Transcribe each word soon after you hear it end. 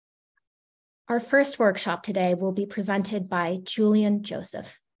Our first workshop today will be presented by Julian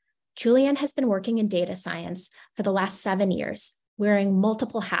Joseph. Julian has been working in data science for the last 7 years, wearing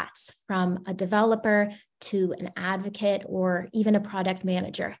multiple hats from a developer to an advocate or even a product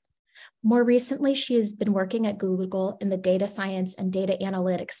manager. More recently, she has been working at Google in the data science and data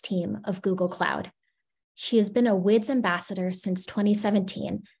analytics team of Google Cloud. She has been a WIDS ambassador since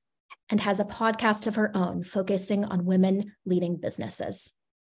 2017 and has a podcast of her own focusing on women leading businesses.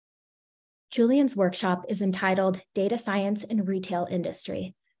 Julian's workshop is entitled Data Science in Retail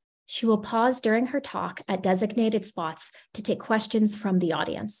Industry. She will pause during her talk at designated spots to take questions from the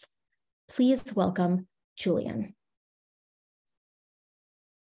audience. Please welcome Julian.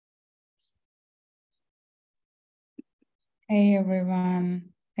 Hey everyone,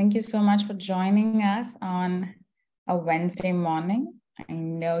 thank you so much for joining us on a Wednesday morning. I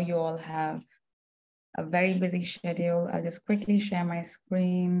know you all have a very busy schedule. I'll just quickly share my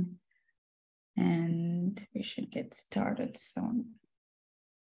screen and we should get started soon.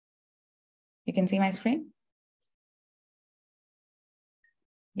 You can see my screen?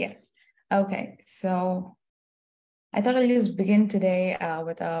 Yes. Okay, so I thought I'll just begin today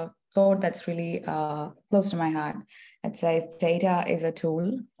with a quote that's really close to my heart. It says, data is a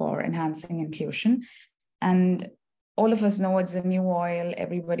tool for enhancing inclusion. And all of us know it's the new oil,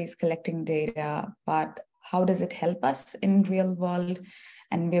 everybody's collecting data, but how does it help us in real world?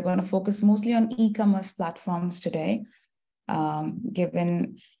 And we're going to focus mostly on e-commerce platforms today,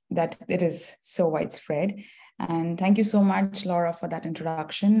 given that it is so widespread. And thank you so much, Laura, for that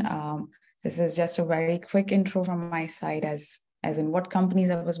introduction. This is just a very quick intro from my side as in what companies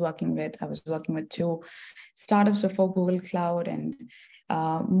I was working with. I was working with 2 startups before Google Cloud, and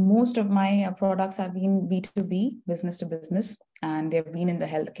most of my products have been B2B, business to business, and they've been in the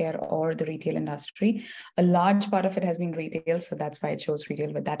healthcare or the retail industry. A large part of it has been retail, so that's why I chose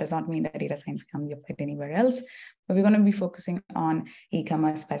retail, but that does not mean that data science can be applied anywhere else. But we're going to be focusing on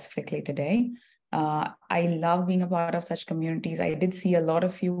e-commerce specifically today. I love being a part of such communities. I did see a lot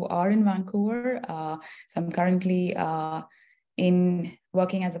of you are in Vancouver, so I'm currently in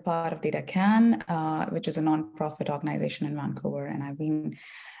working as a part of DataCan, which is a nonprofit organization in Vancouver. And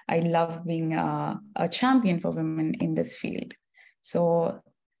I love being a champion for women in this field. So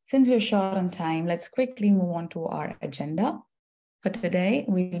since we're short on time, let's quickly move on to our agenda. For today,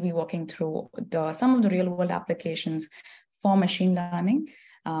 we'll be walking through some of the real world applications for machine learning.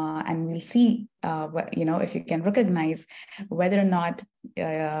 And we'll see, if you can recognize whether or not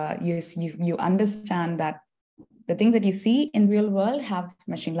you understand that the things that you see in real world have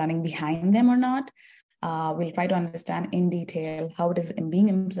machine learning behind them or not. We'll try to understand in detail how it is being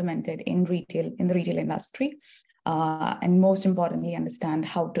implemented in the retail industry, and most importantly, understand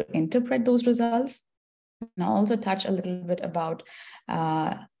how to interpret those results. And I'll also touch a little bit about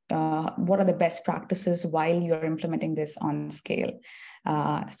what are the best practices while you're implementing this on scale.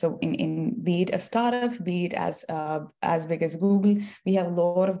 So in be it a startup, be it as big as Google, we have a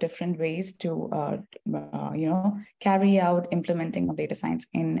lot of different ways to carry out implementing of data science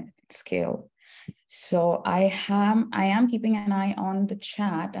in scale. So I am keeping an eye on the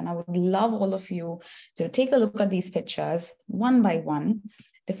chat, and I would love all of you to take a look at these pictures one by one.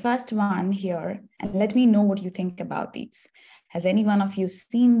 The first one here, and let me know what you think about these. Has any one of you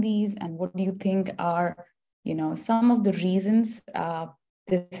seen these, and what do you think are some of the reasons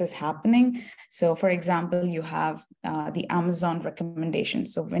this is happening? So for example, you have the Amazon recommendation.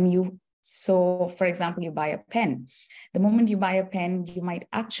 So for example, you buy a pen. The moment you buy a pen, you might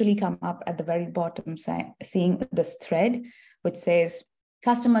actually come up at the very bottom seeing this thread, which says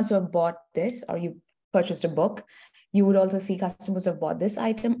customers who have bought this, or you purchased a book. You would also see customers who have bought this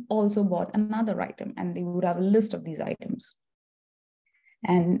item also bought another item, and they would have a list of these items.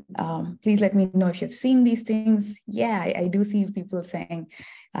 And please let me know if you've seen these things. Yeah, I do see people saying,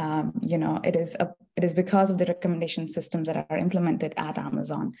 it is because of the recommendation systems that are implemented at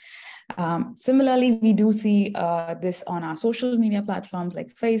Amazon. Similarly, we do see this on our social media platforms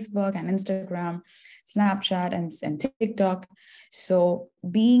like Facebook and Instagram, Snapchat and TikTok. So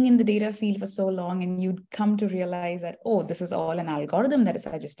being in the data field for so long, and you'd come to realize that, oh, this is all an algorithm that is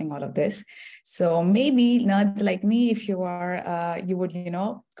suggesting all of this. So maybe nerds like me, if you are, you would,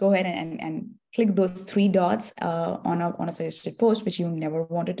 go ahead and click those 3 dots on a suggested post, which you never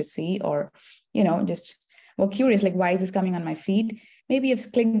wanted to see, or, just were curious, like, why is this coming on my feed? Maybe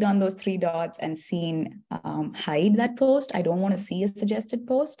you've clicked on those 3 dots and seen hide that post. I don't want to see a suggested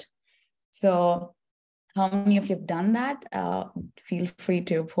post. So how many of you have done that? Feel free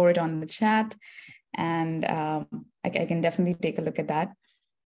to pour it on the chat, and I can definitely take a look at that.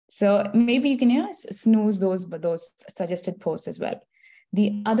 So maybe you can snooze those suggested posts as well.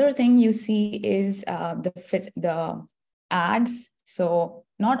 The other thing you see is the ads. So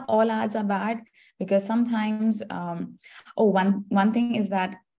not all ads are bad, because sometimes, one thing is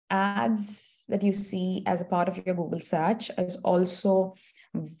that ads that you see as a part of your Google search is also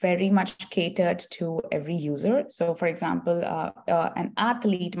very much catered to every user. So for example, an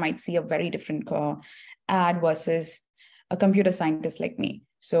athlete might see a very different ad versus a computer scientist like me.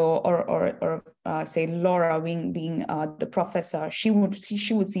 So, or say Laura being the professor, she would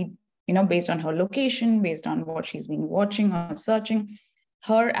see, based on her location, based on what she's been watching or searching,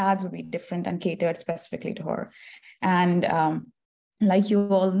 her ads would be different and catered specifically to her. And like you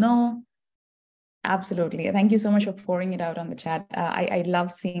all know, absolutely. Thank you so much for pouring it out on the chat. I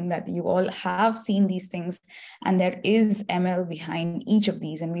love seeing that you all have seen these things, and there is ML behind each of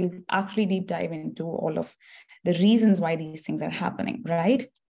these, and we'll actually deep dive into all of the reasons why these things are happening, right?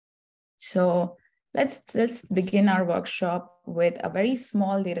 So let's begin our workshop with a very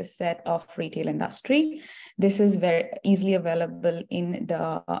small data set of retail industry. This is very easily available in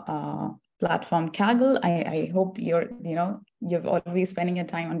the platform Kaggle. I hope you're always spending your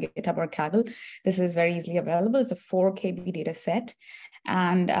time on GitHub or Kaggle. This is very easily available. It's a 4 KB data set.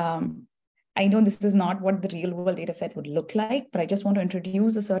 And I know this is not what the real world data set would look like, but I just want to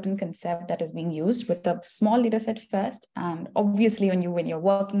introduce a certain concept that is being used with a small data set first. And obviously, when you're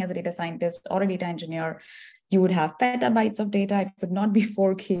working as a data scientist or a data engineer, you would have petabytes of data. It would not be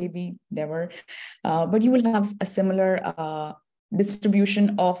 4 KB, never, but you will have a similar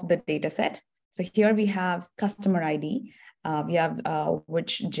distribution of the data set. So here we have customer ID. We have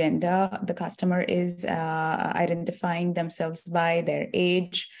which gender the customer is identifying themselves by, their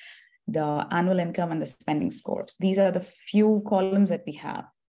age, the annual income, and the spending scores. These are the few columns that we have.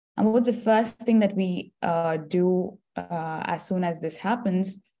 And what's the first thing that we do as soon as this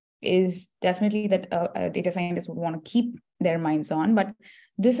happens is definitely that a data scientist would want to keep their minds on. But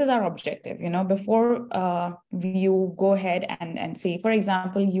this is our objective, before you go ahead and say, for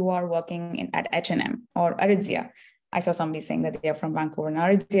example, you are working at H&M or Aritzia. I saw somebody saying that they are from Vancouver. And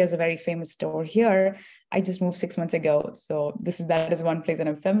Aritzia is a very famous store here. I just moved 6 months ago. So that is one place that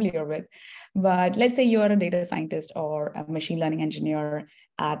I'm familiar with. But let's say you are a data scientist or a machine learning engineer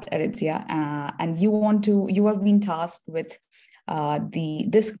at Aritzia, and you have been tasked with a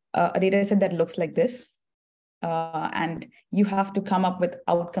data set that looks like this. And you have to come up with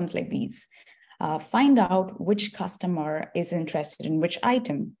outcomes like these. Find out which customer is interested in which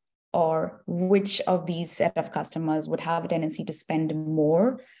item, or which of these set of customers would have a tendency to spend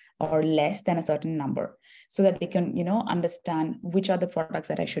more or less than a certain number, so that they can, understand which are the products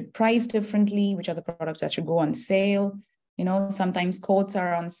that I should price differently, which are the products that should go on sale. Sometimes coats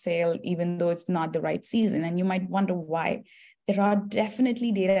are on sale, even though it's not the right season. And you might wonder why. There are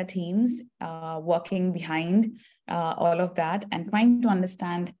definitely data teams working behind all of that and trying to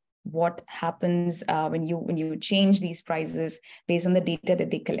understand what happens when you change these prices based on the data that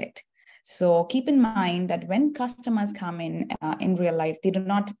they collect. So keep in mind that when customers come in real life, they do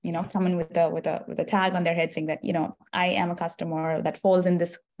not, come in with a tag on their head saying that, I am a customer that falls in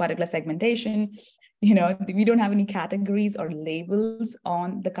this particular segmentation. We don't have any categories or labels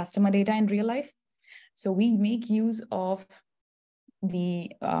on the customer data in real life. So we make use of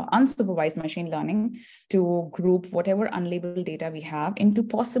the unsupervised machine learning to group whatever unlabeled data we have into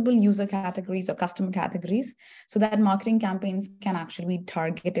possible user categories or customer categories, so that marketing campaigns can actually be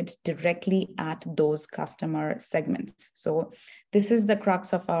targeted directly at those customer segments. So this is the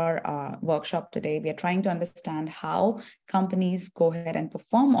crux of our workshop today. We are trying to understand how companies go ahead and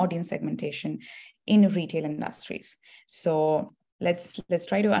perform audience segmentation in retail industries. So let's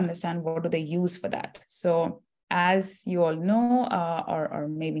try to understand what do they use for that. So as you all know, or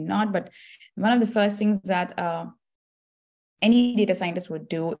maybe not, but one of the first things that any data scientist would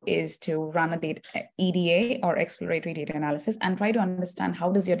do is to run a data EDA or exploratory data analysis and try to understand how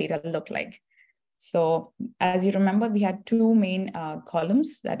does your data look like. So as you remember, we had two main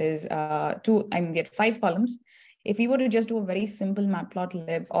columns, that is we had 5 columns. If we were to just do a very simple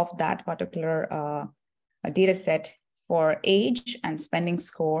matplotlib of that particular data set for age and spending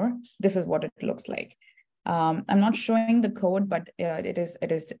score, this is what it looks like. I'm not showing the code, but it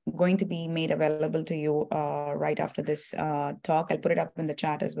is going to be made available to you right after this talk. I'll put it up in the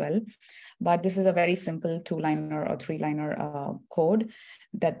chat as well. But this is a very simple 2-liner or 3-liner code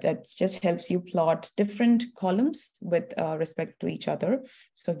that just helps you plot different columns with respect to each other.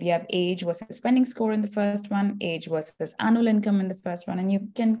 So we have age versus spending score in the first one, age versus annual income in the first one, and you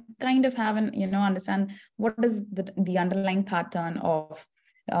can kind of have understand what is the underlying pattern of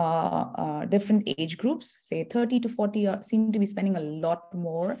different age groups. Say 30 to 40 seem to be spending a lot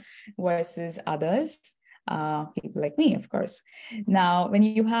more versus others. people like me, of course. Now, when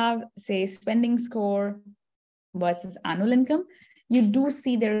you have, say, spending score versus annual income, you do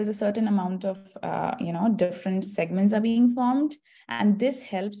see there is a certain amount of, different segments are being formed. And this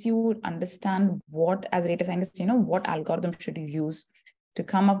helps you understand what, as a data scientist, what algorithm should you use to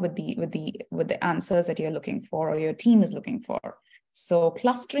come up with the answers that you're looking for or your team is looking for. So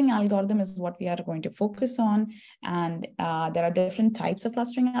clustering algorithm is what we are going to focus on. And there are different types of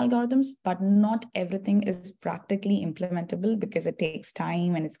clustering algorithms, but not everything is practically implementable because it takes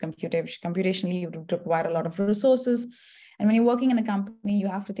time and it's computationally, you would require a lot of resources. And when you're working in a company, you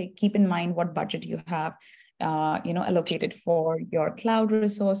have to keep in mind what budget you have allocated for your cloud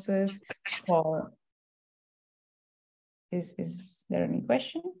resources. Or is there any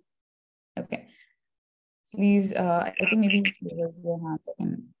question? Okay. Please, I think maybe raise your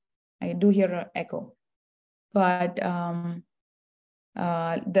hand. I do hear an echo, but these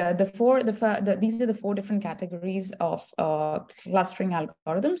are the four different categories of clustering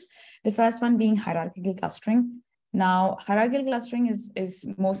algorithms. The first one being hierarchical clustering. Now, hierarchical clustering is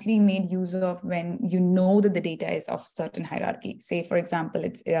mostly made use of when you know that the data is of certain hierarchy. Say, for example,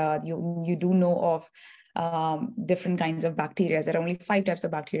 it's you do know of different kinds of bacteria. There are only 5 types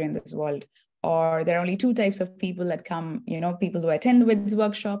of bacteria in this world. Or there are only 2 types of people that come, people who attend the WITS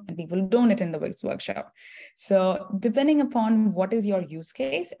workshop and people who don't attend the WITS workshop. So depending upon what is your use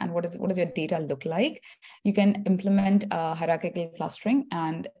case and what does your data look like, you can implement hierarchical clustering.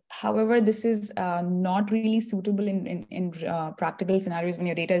 And however, this is not really suitable in practical scenarios when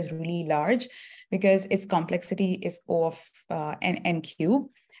your data is really large, because its complexity is O of n cube,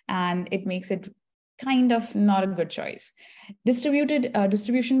 and it makes it kind of not a good choice.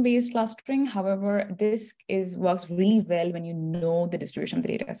 Distribution-based clustering, however, this works really well when you know the distribution of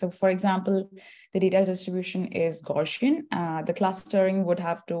the data. So for example, the data distribution is Gaussian. The clustering would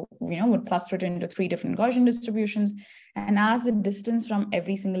cluster it into 3 different Gaussian distributions, and as the distance from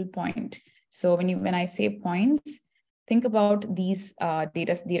every single point. So when I say points, think about these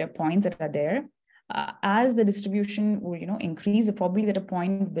data points that are there. As the distribution will increase, the probability that a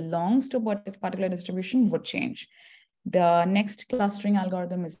point belongs to a particular distribution would change. The next clustering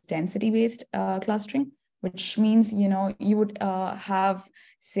algorithm is density-based clustering, which means you would have,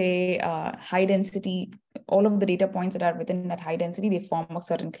 say, high density. All of the data points that are within that high density, they form a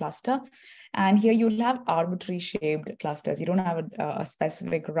certain cluster. And here you'll have arbitrary shaped clusters. You don't have a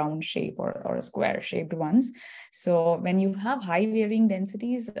specific round shape or a square shaped ones. So when you have high varying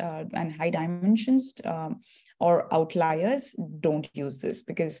densities and high dimensions or outliers, don't use this,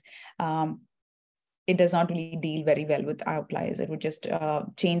 because it does not really deal very well with outliers. It would just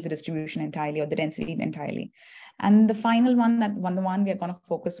change the distribution entirely or the density entirely. And the final one, the one we are going to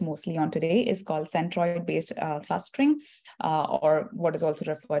focus mostly on today, is called centroid-based clustering, or what is also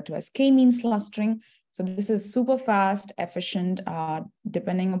referred to as k-means clustering. So this is super fast, efficient.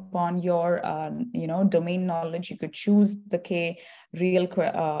 Depending upon your domain knowledge, you could choose the k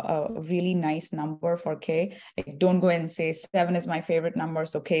really nice number for k. Like, don't go and say 7 is my favorite number,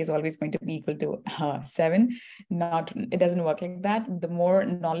 so k is always going to be equal to 7. It doesn't work like that. The more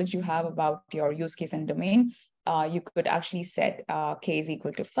knowledge you have about your use case and domain, you could actually set k is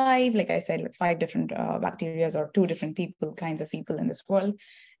equal to 5. Like I said, like 5 different bacteria or 2 different kinds of people in this world.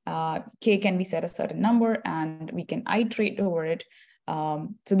 K can be set a certain number, and we can iterate over it.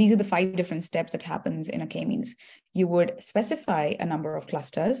 So these are the 5 different steps that happens in a k-means. You would specify a number of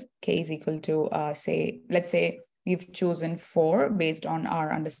clusters. K is equal to, let's say we've chosen 4 based on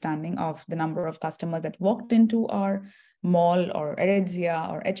our understanding of the number of customers that walked into our mall or Aritzia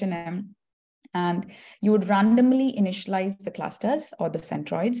or H&M. And you would randomly initialize the clusters or the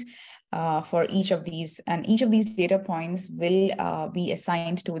centroids for each of these, and each of these data points will be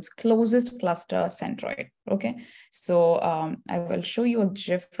assigned to its closest cluster centroid. Okay, so I will show you a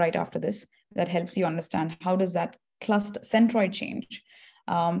GIF right after this that helps you understand how does that cluster centroid change.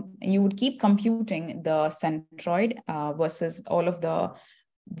 You would keep computing the centroid versus all of the.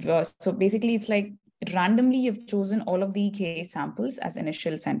 So basically, it's like randomly you've chosen all of the k samples as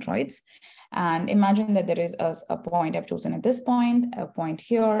initial centroids. And imagine that there is a point I've chosen at this point, a point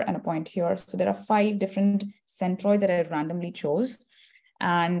here, and a point here. So there are 5 different centroids that I randomly chose.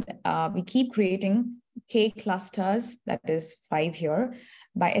 And we keep creating k clusters, that is 5 here,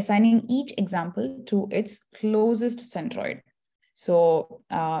 by assigning each example to its closest centroid. So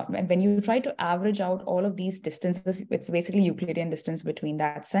when you try to average out all of these distances, it's basically Euclidean distance between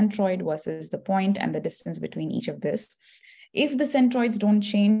that centroid versus the point and the distance between each of this. If the centroids don't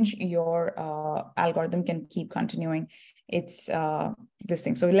change, your algorithm can keep continuing it's this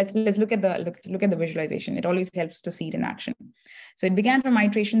thing. So let's look at the visualization. It always helps to see it in action. So it began from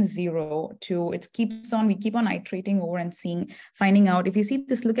iteration 0 to we keep on iterating over and finding out. If you see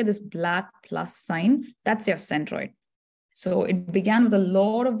this, look at this black plus sign, that's your centroid. So it began with a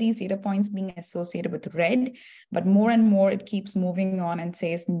lot of these data points being associated with red, but more and more it keeps moving on and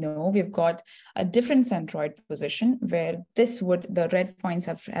says, no, we've got a different centroid position where the red points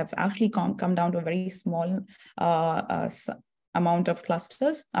have actually come down to a very small amount of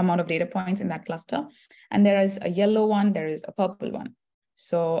data points in that cluster. And there is a yellow one, there is a purple one.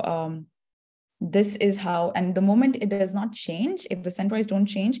 So this is how, and the moment it does not change, if the centroids don't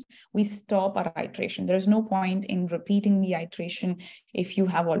change, we stop our iteration. There's no point in repeating the iteration if you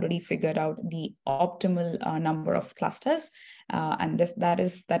have already figured out the optimal number of clusters. And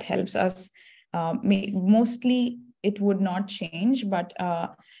that helps us. Mostly it would not change, but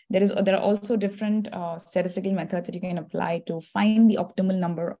there are also different statistical methods that you can apply to find the optimal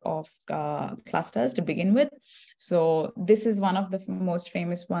number of clusters to begin with. So this is one of the most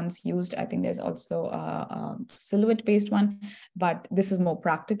famous ones used. I think there's also a silhouette-based one, but this is more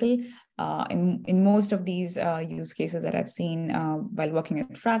practical. In most of these use cases that I've seen while working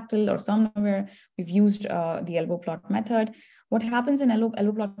at Fractal or somewhere, we've used the elbow plot method. What happens in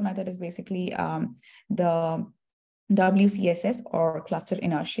elbow plot method is basically the WCSS, or cluster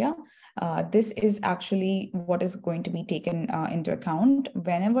inertia. This is actually what is going to be taken into account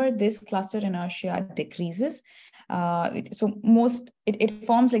whenever this cluster inertia decreases. It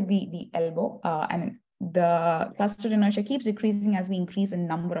forms like the elbow, and the cluster inertia keeps decreasing as we increase the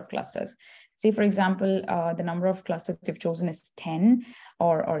number of clusters. Say, for example, the number of clusters you've chosen is 10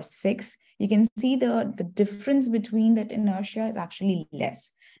 or 6. You can see the difference between that inertia is actually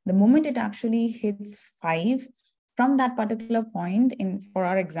less. The moment it actually hits 5, from that particular point, for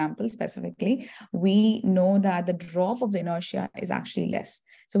our example specifically, we know that the drop of the inertia is actually less.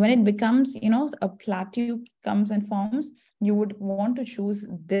 So when it becomes, a plateau comes and forms, you would want to choose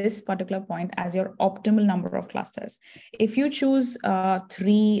this particular point as your optimal number of clusters. If you choose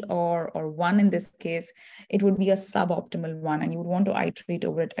 3 or 1 in this case, it would be a suboptimal one, and you would want to iterate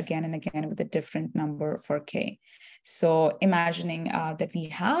over it again and again with a different number for K. So imagining that we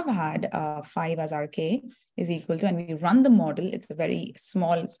have had 5 as our K is equal to, and we run the model, it's a very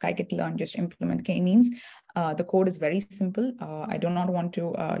small scikit-learn, just implement K-means. The code is very simple. I do not want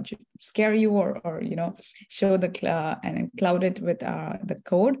to scare you or show and cloud it with the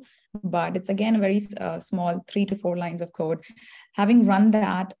code, but it's again a very small 3 to 4 lines of code. Having run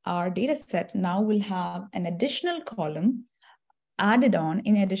that, our data set now will have an additional column added on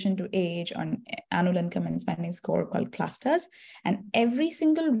in addition to age, on annual income and spending score, called clusters. And every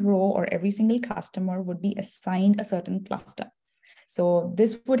single row or every single customer would be assigned a certain cluster. So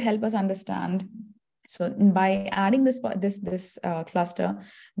this would help us understand. So by adding this cluster,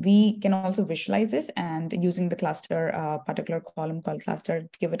 we can also visualize this, and using the cluster particular column called cluster,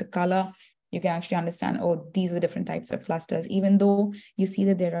 give it a color. You can actually understand, oh, these are the different types of clusters. Even though you see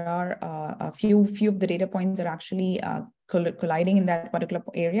that there are a few of the data points that are actually colliding in that particular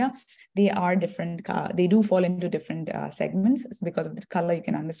area, they are different. They do fall into different segments. It's because of the color, you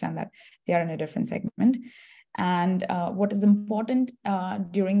can understand that they are in a different segment. And what is important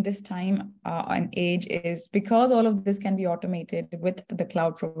during this time and age is, because all of this can be automated with the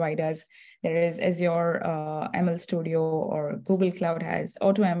cloud providers. There is Azure ML Studio, or Google Cloud has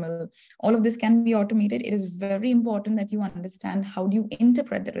AutoML. All of this can be automated. It is very important that you understand how do you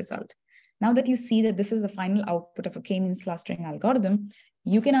interpret the result. Now that you see that this is the final output of a K-means clustering algorithm,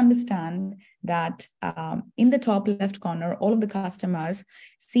 you can understand that in the top left corner, all of the customers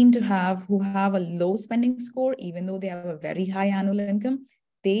seem to who have a low spending score, even though they have a very high annual income,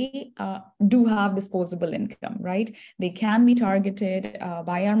 they do have disposable income, right? They can be targeted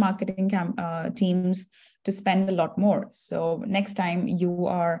by our marketing teams to spend a lot more. So next time you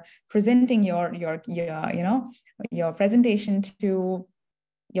are presenting your presentation to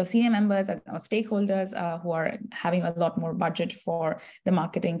your senior members or stakeholders who are having a lot more budget for the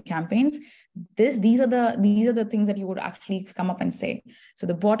marketing campaigns, these are the things that you would actually come up and say. So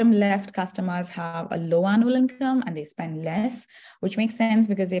the bottom left customers have a low annual income and they spend less, which makes sense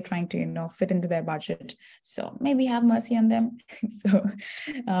because they're trying to fit into their budget. So maybe have mercy on them. So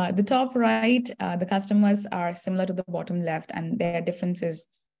the top right, the customers are similar to the bottom left, and their difference is,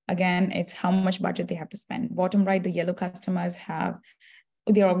 again, it's how much budget they have to spend. Bottom right, the yellow customers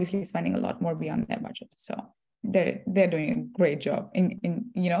they're obviously spending a lot more beyond their budget. So they're doing a great job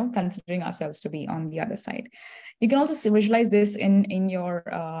in considering ourselves to be on the other side. You can also visualize this in your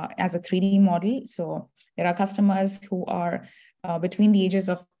as a 3D model. So there are customers who are between the ages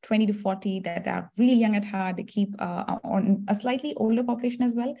of 20 to 40 that are really young at heart. They keep on a slightly older population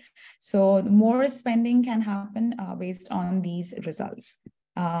as well. So more spending can happen based on these results.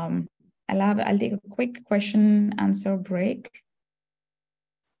 I'll take a quick question answer break.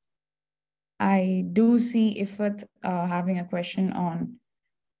 I do see Ifat having a question on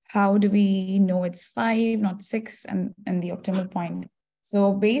how do we know it's 5, not 6, and the optimal point.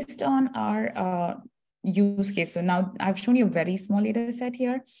 So based on our use case, so now I've shown you a very small data set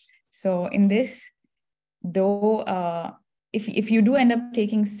here. So in this, though, if you do end up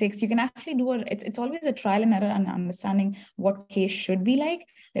taking 6, you can actually do it's always a trial and error and understanding what k should be like.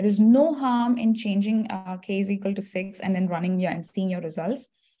 There is no harm in changing k is equal to 6 and then running and seeing your results.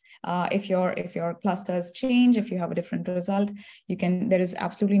 If your clusters change, if you have a different result, there is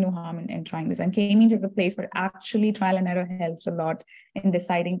absolutely no harm in trying this. And k-means is a place where actually trial and error helps a lot in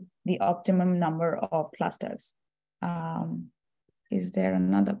deciding the optimum number of clusters. Is there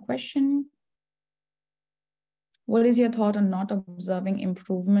another question? What is your thought on not observing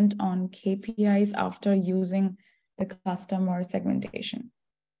improvement on KPIs after using the customer segmentation?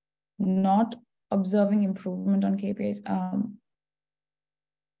 Not observing improvement on KPIs.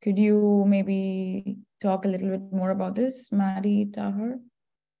 Could you maybe talk a little bit more about this, Maddie, Tahir?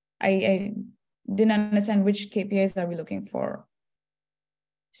 I didn't understand which KPIs are we looking for.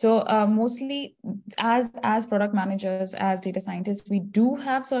 So mostly as product managers, as data scientists, we do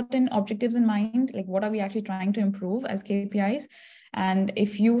have certain objectives in mind, like what are we actually trying to improve as KPIs? And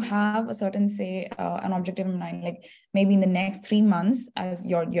if you have a certain, say, an objective in mind, like maybe in the next 3 months, as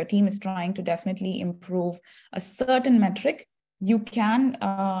your team is trying to definitely improve a certain metric, you can,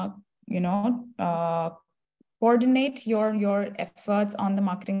 coordinate your efforts on the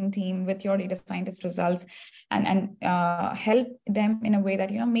marketing team with your data scientist results and help them in a way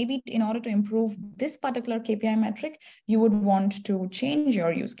that, maybe in order to improve this particular KPI metric, you would want to change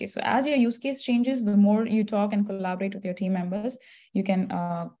your use case. So as your use case changes, the more you talk and collaborate with your team members, you can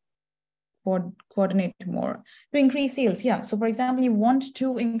coordinate more to increase sales. Yeah. So for example, you want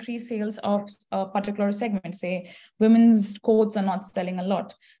to increase sales of a particular segment, say women's coats are not selling a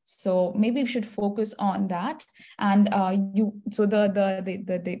lot. So maybe you should focus on that. And the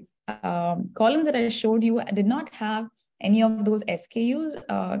columns that I showed you did not have any of those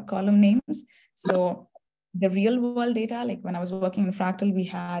SKUs, column names. So the real world data, like when I was working in Fractal, we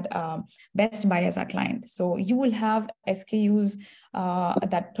had Best Buy as our client. So you will have SKUs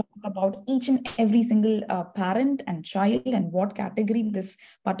that talk about each and every single parent and child and what category this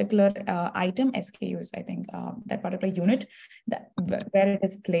particular item, SKUs, I think that particular unit, where it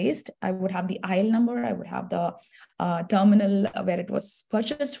is placed. I would have the aisle number. I would have the terminal where it was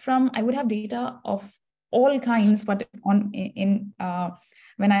purchased from. I would have data of all kinds, but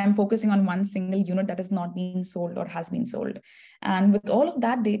when I'm focusing on one single unit that is not being sold or has been sold. And with all of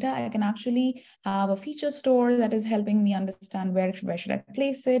that data, I can actually have a feature store that is helping me understand where should I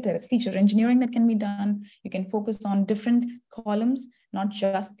place it. There is feature engineering that can be done. You can focus on different columns, not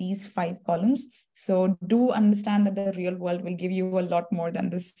just these 5 columns. So do understand that the real world will give you a lot more than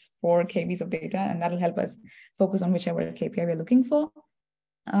this 4 KBs of data, and that'll help us focus on whichever KPI we're looking for.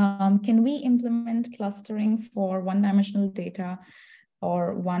 Can we implement clustering for one-dimensional data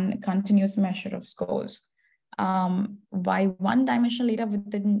or one continuous measure of scores? By one-dimensional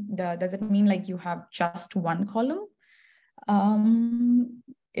data does it mean like you have just one column?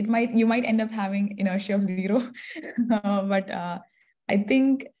 You might end up having inertia of 0, but I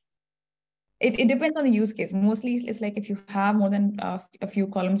think it depends on the use case. Mostly it's like if you have more than a few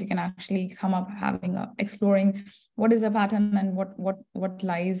columns, you can actually come up exploring what is the pattern and what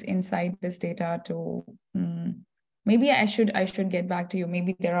lies inside this data to maybe I should get back to you.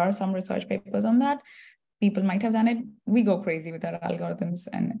 Maybe there are some research papers on that. People might have done it. We go crazy with our algorithms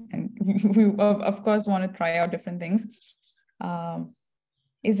and we of course want to try out different things.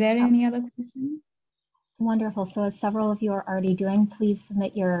 Is there any other question? Wonderful. So as several of you are already doing, please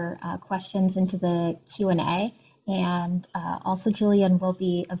submit your questions into the Q&A. And also Julian will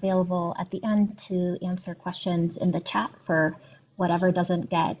be available at the end to answer questions in the chat for whatever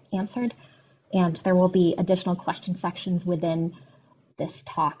doesn't get answered. And there will be additional question sections within this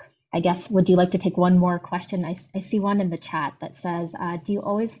talk. I guess, would you like to take one more question? I see one in the chat that says, do you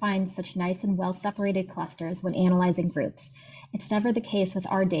always find such nice and well-separated clusters when analyzing groups? It's never the case with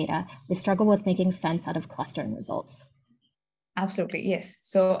our data. We struggle with making sense out of clustering results. Absolutely, yes.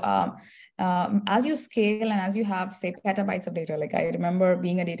 So as you scale and as you have, say, petabytes of data, like I remember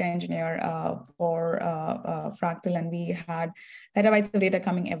being a data engineer for Fractal, and we had petabytes of data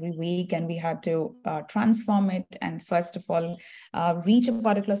coming every week, and we had to transform it. And first of all, reach a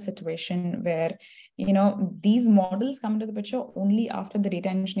particular situation where, these models come into the picture only after the data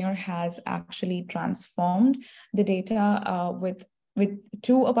engineer has actually transformed the data with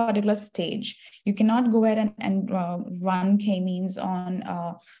to a particular stage. You cannot go ahead and run k-means on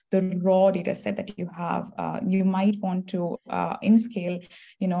the raw data set that you have. You might want to, in scale,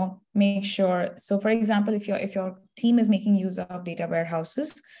 make sure. So for example, if your team is making use of data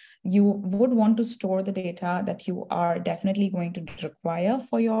warehouses, you would want to store the data that you are definitely going to require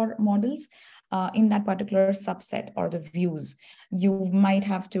for your models in that particular subset or the views. You might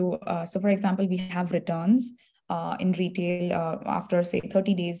have to, so for example, we have returns. In retail, after say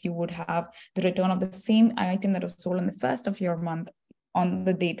 30 days, you would have the return of the same item that was sold on the first of your month. On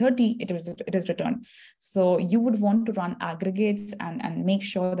the day 30, it is returned. So you would want to run aggregates and make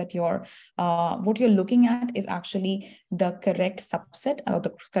sure that what you're looking at is actually the correct subset or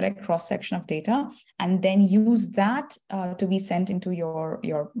the correct cross section of data, and then use that to be sent into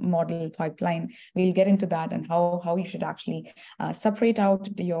your model pipeline. We'll get into that and how you should actually separate out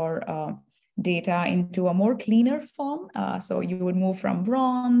your data into a more cleaner form. So you would move from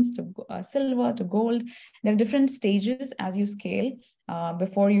bronze to silver to gold. There are different stages as you scale.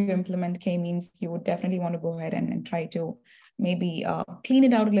 Before you implement k-means, you would definitely want to go ahead and try to maybe clean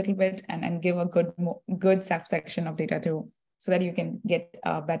it out a little bit and give a good section of data too, so that you can get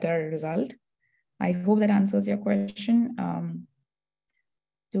a better result. I hope that answers your question.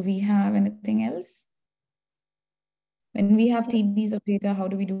 Do we have anything else? When we have TBs of data, how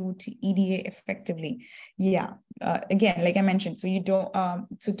do we do EDA effectively? Yeah, again, like I mentioned, so you don't,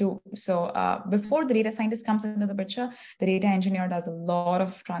 before the data scientist comes into the picture, the data engineer does a lot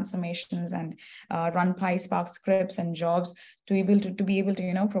of transformations and run PySpark scripts and jobs to be able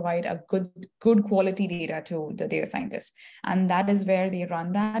to provide a good quality data to the data scientist. And that is where they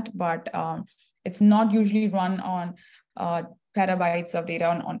run that, but it's not usually run on petabytes of data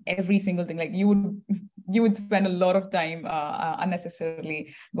on every single thing. Like you would spend a lot of time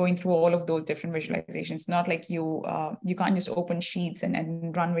unnecessarily going through all of those different visualizations. Not like you can't just open sheets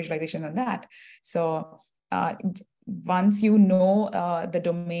and run visualization on that. So once you know the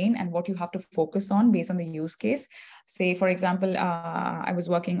domain and what you have to focus on based on the use case. Say, for example, I was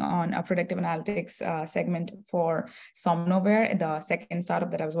working on a predictive analytics segment for Somnoware, the second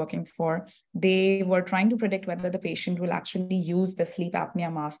startup that I was working for. They were trying to predict whether the patient will actually use the sleep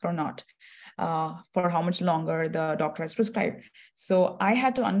apnea mask or not, for how much longer the doctor has prescribed. So I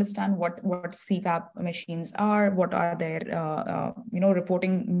had to understand what CPAP machines are, what are their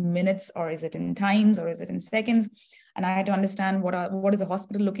reporting minutes, or is it in times, or is it in seconds? And I had to understand what is a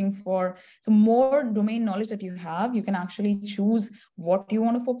hospital looking for. So more domain knowledge that you have, you can actually choose what you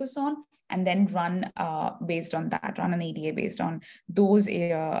want to focus on, and then run based on that, run an EDA based on those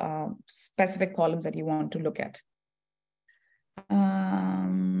specific columns that you want to look at.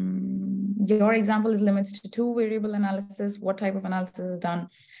 Your example is limits to 2 variable analysis. What type of analysis is done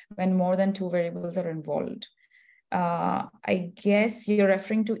when more than 2 variables are involved? I guess you're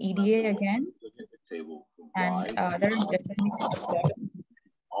referring to EDA again. And there's definitely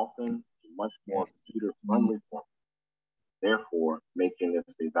often much more computer-friendly form, therefore making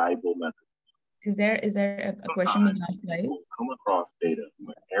this a valuable method. Is there a question being asked live? Come across data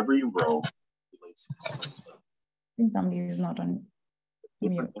when every row relates to I think somebody is not on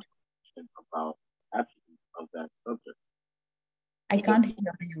mute. About attributes of that subject. I can't hear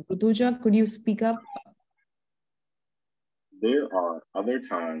you. Rutuja, could you speak up? There are other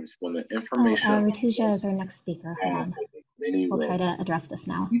times when the information... Rutuja is our next speaker. Hold on. We'll try to address this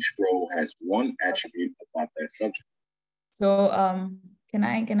now. Each row has one attribute about that subject. So can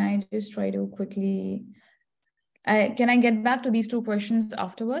I just try to quickly... can I get back to these 2 questions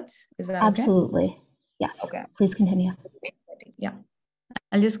afterwards? Is that Absolutely. Okay? Yes. Okay. Please continue. Yeah.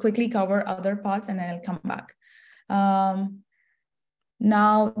 I'll just quickly cover other parts and then I'll come back.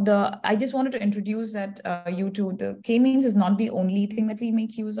 Now, I just wanted to introduce that the k-means is not the only thing that we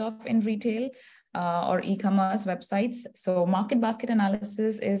make use of in retail or e-commerce websites. So market basket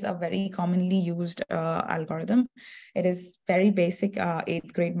analysis is a very commonly used algorithm. It is very basic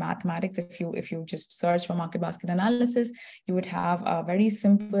 8th grade mathematics. If you just search for market basket analysis, you would have a very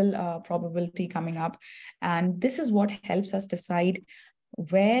simple probability coming up. And this is what helps us decide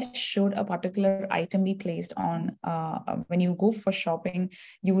where should a particular item be placed on. When you go for shopping,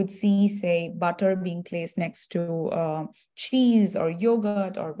 you would see, say, butter being placed next to cheese or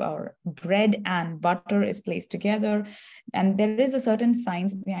yogurt, or bread and butter is placed together. And there is a certain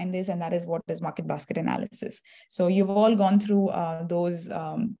science behind this, and that is what is market basket analysis. So you've all gone through those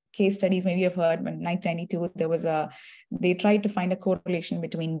case studies. Maybe you've heard when 1992, they tried to find a correlation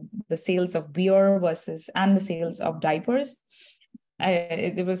between the sales of beer and the sales of diapers.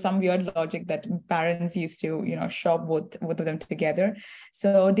 There was some weird logic that parents used to, shop both of them together.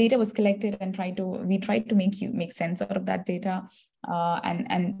 So data was collected, and we tried to make sense out of that data.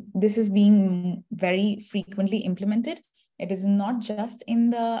 And this is being very frequently implemented. It is not just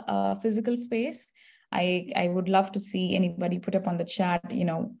in the physical space. I would love to see anybody put up on the chat,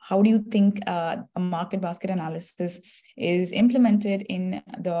 how do you think a market basket analysis is implemented in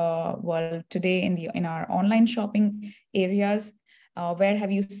the world today in our online shopping areas? Where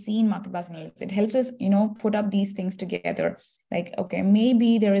have you seen market basket analysis? It helps us, put up these things together. Like, okay,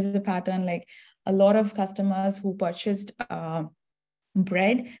 maybe there is a pattern, like a lot of customers who purchased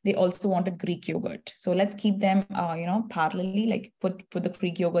bread, they also wanted Greek yogurt. So let's keep them, parallelly, like put the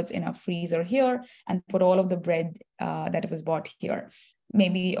Greek yogurts in a freezer here and put all of the bread that was bought here.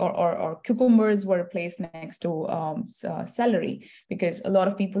 Maybe, or cucumbers were placed next to celery, because a lot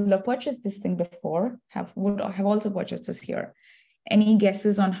of people who have purchased this thing before would have also purchased this here. Any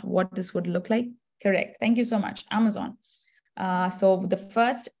guesses on what this would look like? Correct. Thank you so much. Amazon. So the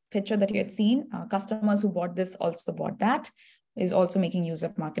first picture that you had seen, customers who bought this also bought that, is also making use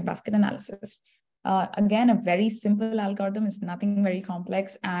of market basket analysis. Again, a very simple algorithm. Is nothing very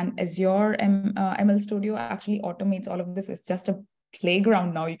complex. And Azure ML Studio actually automates all of this. It's just a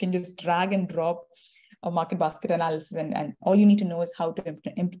playground now. You can just drag and drop a market basket analysis, and all you need to know is how to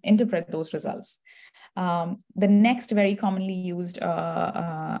interpret those results. The next very commonly used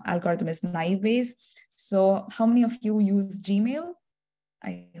algorithm is naive Bayes. So how many of you use Gmail?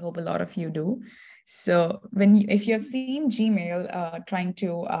 I hope a lot of you do. So if you have seen Gmail trying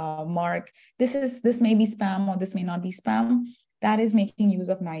to mark, this may be spam or this may not be spam, that is making use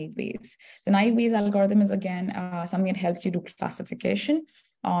of naive Bayes. The naive Bayes algorithm is, again, something that helps you do classification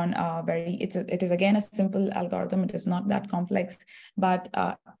on it is again a simple algorithm. It is not that complex, but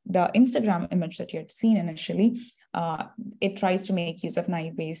the Instagram image that you had seen initially, it tries to make use of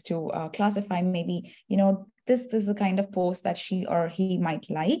naive Bayes to classify, maybe, this is the kind of post that she or he might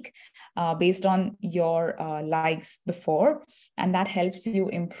like based on your likes before, and that helps you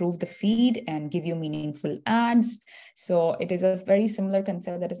improve the feed and give you meaningful ads. So it is a very similar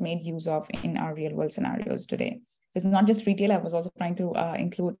concept that is made use of in our real world scenarios today. So it's not just retail. I was also trying to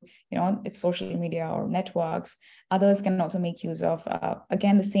include, it's social media or networks. Others can also make use of,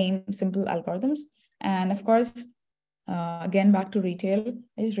 again, the same simple algorithms. And of course, again, back to retail,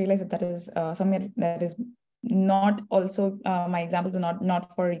 I just realized that is something that is not also, my examples are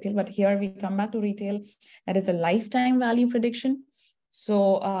not for retail, but here we come back to retail. That is the lifetime value prediction.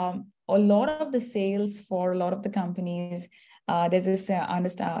 So a lot of the sales for a lot of the companies, there's this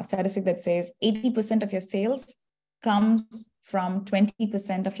statistic that says 80% of your sales comes from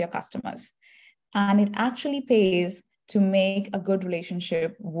 20% of your customers. And it actually pays to make a good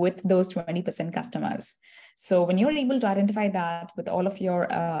relationship with those 20% customers. So when you're able to identify that with all of your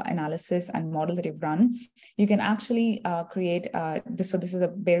analysis and models that you've run, you can actually create this. So this is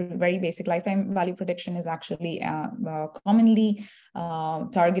a very, very basic lifetime value prediction, is actually commonly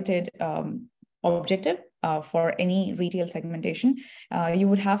targeted objective for any retail segmentation. You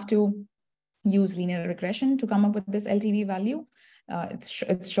would have to use linear regression to come up with this LTV value.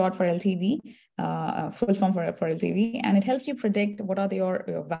 It's short for LTV, full form for LTV, and it helps you predict what are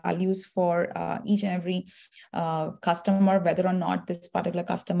your values for each and every customer, whether or not this particular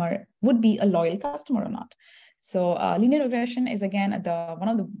customer would be a loyal customer or not. So linear regression is, again, one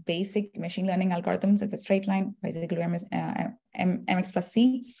of the basic machine learning algorithms. It's a straight line, basically MX plus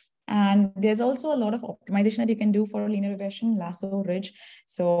C. And there's also a lot of optimization that you can do for linear regression, lasso, ridge.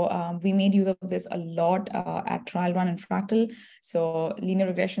 So we made use of this a lot at Trial Run and Fractal. So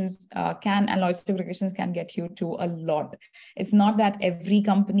linear regressions and logistic regressions can get you to a lot. It's not that every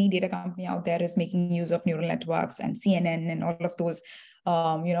data company out there is making use of neural networks and CNN and all of those,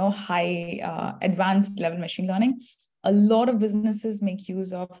 high advanced level machine learning. A lot of businesses make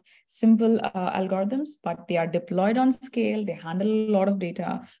use of simple algorithms, but they are deployed on scale. They handle a lot of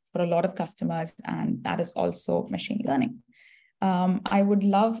data for a lot of customers, and that is also machine learning. I would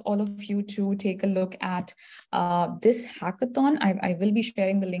love all of you to take a look at this hackathon. I will be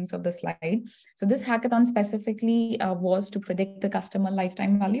sharing the links of the slide. So this hackathon specifically was to predict the customer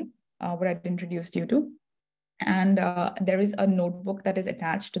lifetime value, what I'd introduced you to. And there is a notebook that is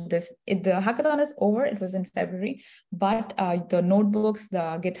attached to this. The hackathon is over, it was in February, but the notebooks,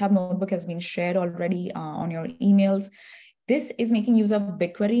 the GitHub notebook has been shared already on your emails. This is making use of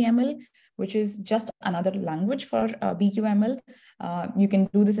BigQuery ML, which is just another language for BQML. You can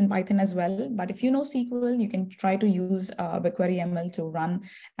do this in Python as well, but if you know SQL, you can try to use BigQuery ML to run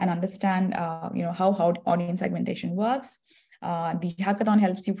and understand how audience segmentation works. The hackathon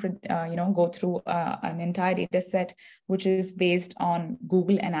helps you, go through an entire data set, which is based on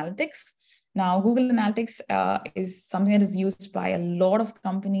Google Analytics. Now, Google Analytics is something that is used by a lot of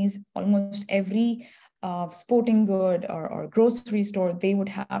companies. Almost every sporting good or grocery store, they would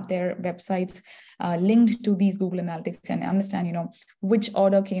have their websites linked to these Google Analytics and understand, which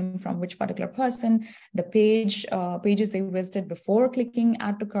order came from which particular person, the pages they visited before clicking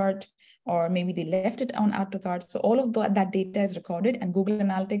add to cart, or maybe they left it on add to cart. So all of that data is recorded, and Google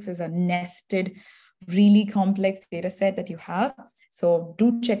Analytics is a nested, really complex data set that you have. So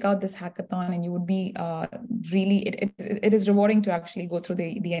do check out this hackathon, and you would be it is rewarding to actually go through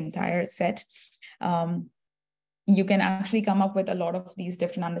the entire set. You can actually come up with a lot of these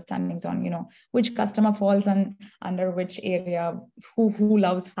different understandings on, which customer falls under which area, who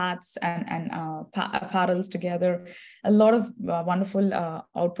loves hats and apparels together. A lot of wonderful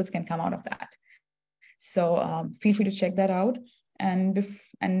outputs can come out of that. So feel free to check that out. And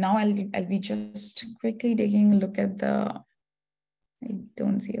now I'll be just quickly taking a look at I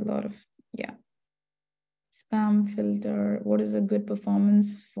don't see a lot of, spam filter. What is a good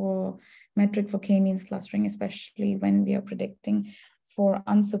performance metric for k-means clustering, especially when we are predicting for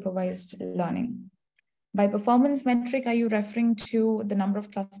unsupervised learning? By performance metric, are you referring to the number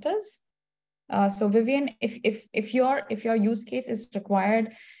of clusters? So Vivian, if your use case is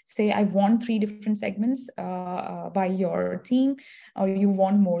required, say I want 3 different segments by your team, or you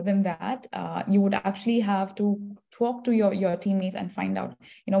want more than that, you would actually have to talk to your teammates and find out,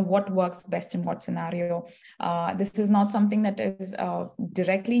 what works best in what scenario. This is not something that is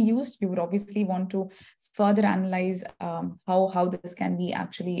directly used. You would obviously want to further analyze how this can be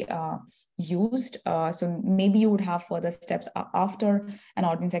actually used. So maybe you would have further steps after an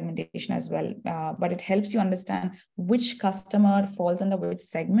audience segmentation as well. But it helps you understand which customer falls under which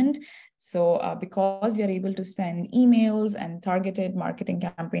segment. So because we are able to send emails and targeted marketing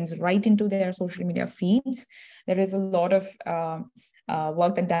campaigns right into their social media feeds, there is a lot of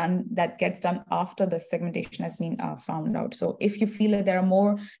work that gets done after the segmentation has been found out. So if you feel that there are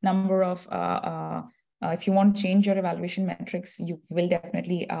more number of if you want to change your evaluation metrics, you will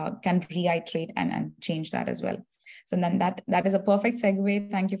definitely can reiterate and change that as well. So then that is a perfect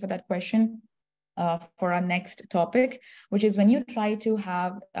segue. Thank you for that question. For our next topic, which is when you try to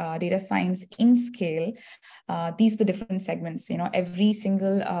have data science in scale, these are the different segments. Every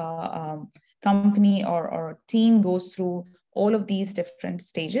single company or team goes through all of these different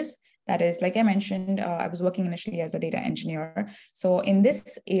stages. That is, like I mentioned, I was working initially as a data engineer. So in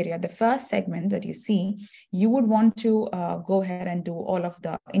this area, the first segment that you see, you would want to go ahead and do all of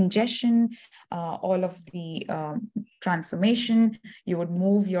the ingestion, all of the transformation. You would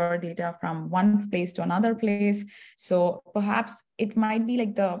move your data from one place to another place. So perhaps it might be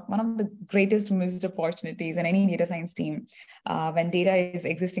like one of the greatest missed opportunities in any data science team when data is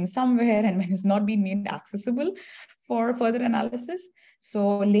existing somewhere and when it's not being made accessible for further analysis.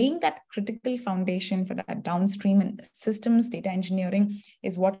 So laying that critical foundation for that downstream and systems data engineering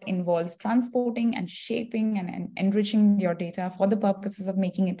is what involves transporting and shaping and enriching your data for the purposes of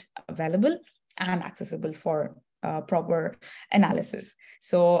making it available and accessible for proper analysis.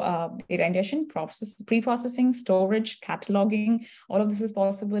 So data ingestion, pre-processing, storage, cataloging, all of this is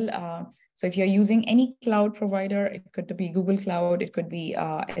possible. So if you're using any cloud provider, it could be Google Cloud, it could be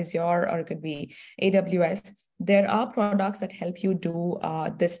Azure, or it could be AWS. There are products that help you do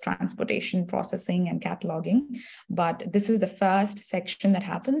this transportation, processing, and cataloging. But this is the first section that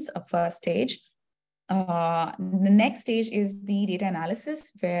happens, a first stage. The next stage is the data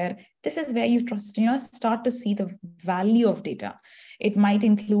analysis, where this is where you start to see the value of data. It might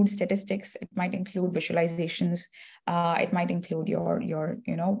include statistics, it might include visualizations, it might include your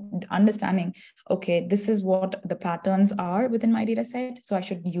understanding, okay, this is what the patterns are within my data set, so I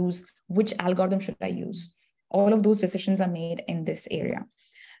should use, which algorithm should I use? All of those decisions are made in this area.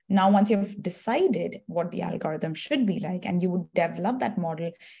 Now, once you've decided what the algorithm should be like, and you would develop that model,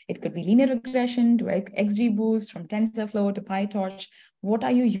 it could be linear regression to XGBoost, from TensorFlow to PyTorch. What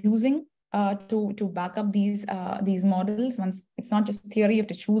are you using to back up these models? Once it's not just theory, you have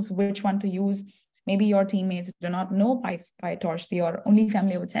to choose which one to use. Maybe your teammates do not know PyTorch, they are only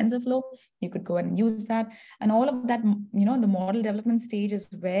familiar with TensorFlow. You could go ahead and use that. And all of that, the model development stage is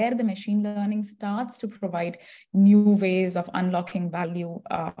where the machine learning starts to provide new ways of unlocking value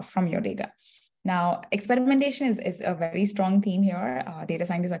from your data. Now, experimentation is a very strong theme here. Data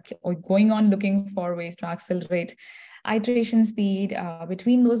scientists are going on looking for ways to accelerate iteration speed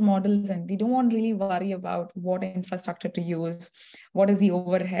between those models, and they don't really worry about what infrastructure to use, what is the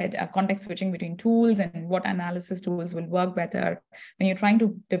overhead, context switching between tools, and what analysis tools will work better when you're trying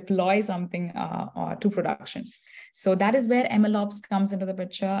to deploy something to production. So that is where MLOps comes into the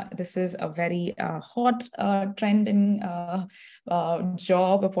picture. This is a very hot trending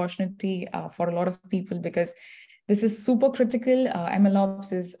job opportunity for a lot of people, because this is super critical.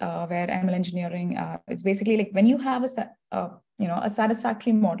 MLOps is where ML engineering is basically like when you have a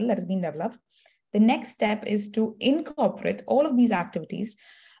satisfactory model that has been developed, the next step is to incorporate all of these activities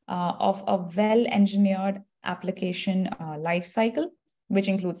of a well-engineered application life cycle, which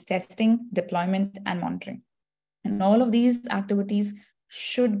includes testing, deployment, and monitoring. And all of these activities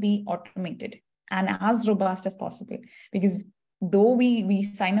should be automated and as robust as possible, because though we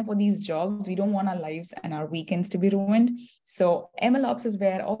sign up for these jobs, we don't want our lives and our weekends to be ruined. So MLOps is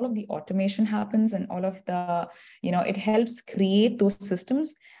where all of the automation happens, and all of the, it helps create those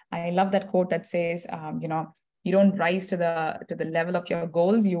systems. I love that quote that says, you don't rise to the level of your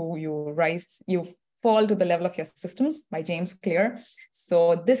goals, you fall to the level of your systems, by James Clear.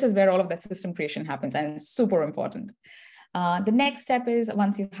 So this is where all of that system creation happens, and it's super important. The next step is,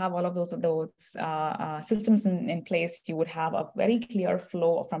 once you have all of those systems in place, you would have a very clear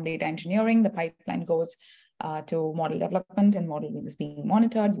flow from data engineering. The pipeline goes to model development, and model is being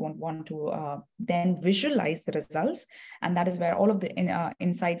monitored. You want to then visualize the results, and that is where all of the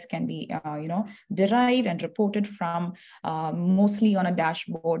insights can be derived and reported from, mostly on a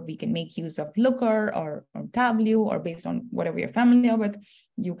dashboard. We can make use of Looker or Tableau, or based on whatever you're familiar with.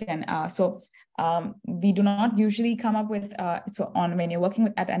 You can we do not usually come up with when you're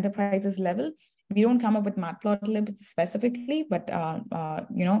working at enterprises level, we don't come up with Matplotlib specifically, but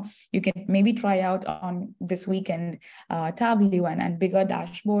you can maybe try out on this weekend Tableau and bigger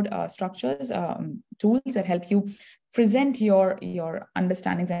dashboard structures, tools that help you present your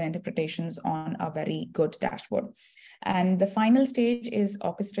understandings and interpretations on a very good dashboard. And the final stage is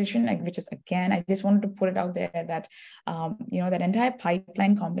orchestration, which is, again, I just wanted to put it out there that, that entire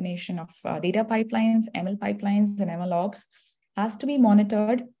pipeline combination of data pipelines, ML pipelines, and MLOps has to be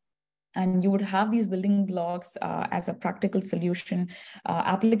monitored. And you would have these building blocks as a practical solution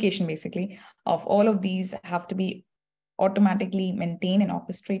application, basically, of all of these have to be automatically maintained and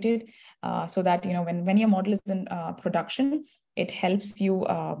orchestrated, so that when your model is in production, it helps you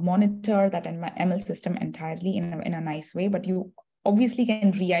monitor that ML system entirely in a nice way. But you obviously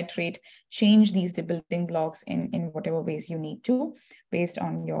can reiterate, change these building blocks in whatever ways you need to, based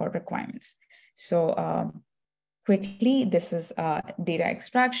on your requirements. So quickly, this is data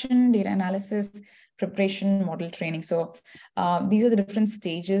extraction, data analysis, preparation, model training. So these are the different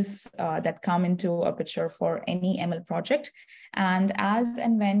stages that come into a picture for any ML project. And as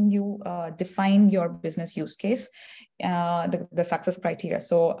and when you define your business use case, the success criteria.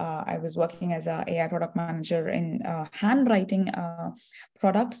 So I was working as an AI product manager in handwriting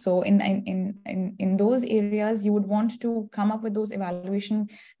product. So in those areas, you would want to come up with those evaluation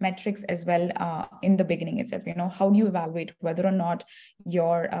metrics as well in the beginning itself. How do you evaluate whether or not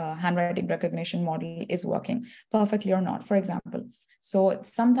your handwriting recognition model is working perfectly or not, for example. So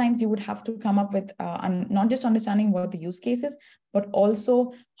sometimes you would have to come up with not just understanding what the use case is, but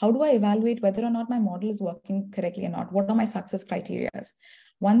also how do I evaluate whether or not my model is working correctly or not? What are my success criteria?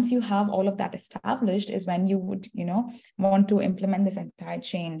 Once you have all of that established is when you would, want to implement this entire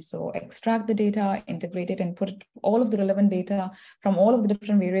chain. So extract the data, integrate it, and put all of the relevant data from all of the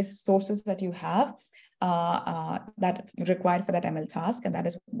different various sources that you have that required for that ML task, and that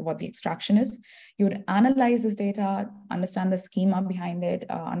is what the extraction is. You would analyze this data, understand the schema behind it,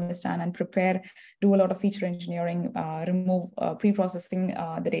 understand and prepare, do a lot of feature engineering, remove pre-processing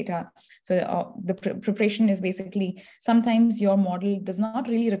the data. So the preparation is basically, sometimes your model does not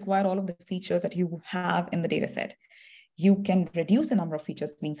really require all of the features that you have in the data set. You can reduce the number of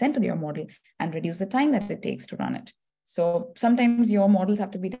features being sent to your model and reduce the time that it takes to run it. So sometimes your models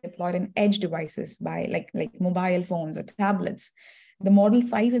have to be deployed in edge devices by like mobile phones or tablets. The model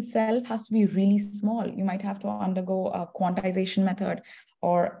size itself has to be really small. You might have to undergo a quantization method,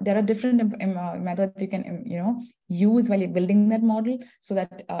 or there are different methods you can use while you're building that model, so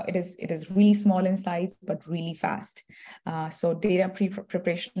that it is really small in size but really fast. So data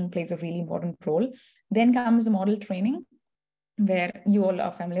preparation plays a really important role. Then comes the model training, where you all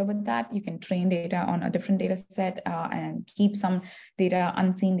are familiar with that. You can train data on a different data set and keep some data,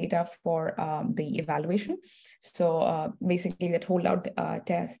 unseen data for the evaluation. So basically that holdout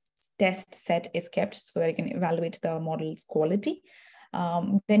test set is kept so that you can evaluate the model's quality.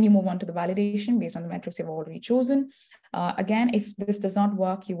 Then you move on to the validation based on the metrics you've already chosen. Again, if this does not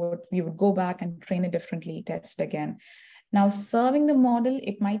work, you would go back and train it differently, test it again. Now, serving the model,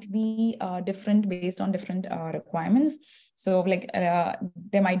 it might be different based on different requirements. So like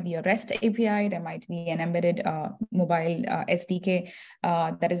there might be a REST API, there might be an embedded mobile SDK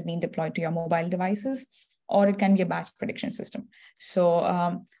that is being deployed to your mobile devices, or it can be a batch prediction system.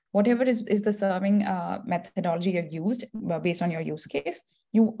 So whatever is the serving methodology you've used based on your use case,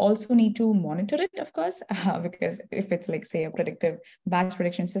 you also need to monitor it, of course, because if it's like, say, a predictive batch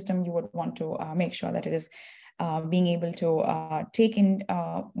prediction system, you would want to make sure that it is being able to take in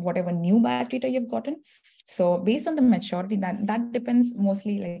whatever new batch data you've gotten. So based on the maturity, that depends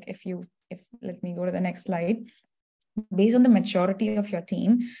mostly, like if let me go to the next slide. Based on the maturity of your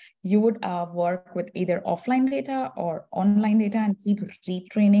team, you would work with either offline data or online data and keep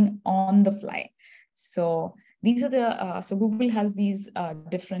retraining on the fly. So these are the, so Google has these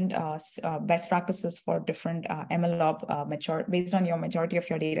different best practices for different MLOps based on your majority of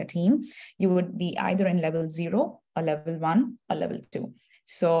your data team. You would be either in level 0, a level 1, or level 2.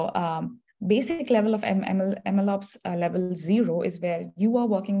 So basic level of MLOps level 0 is where you are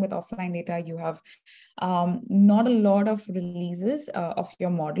working with offline data. You have not a lot of releases of your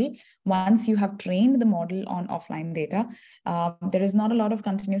model. Once you have trained the model on offline data, there is not a lot of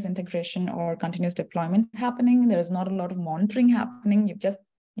continuous integration or continuous deployment happening. There is not a lot of monitoring happening. You've just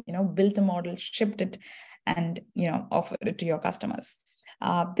built a model, shipped it, and offered it to your customers.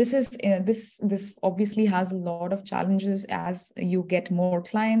 This obviously has a lot of challenges as you get more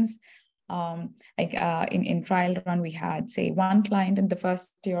clients. In trial run, we had, say, 1 client in the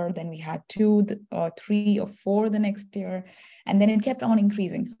first year, then we had 2 or 3 or 4 the next year, and then it kept on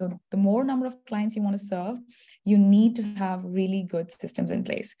increasing. So the more number of clients you want to serve, you need to have really good systems in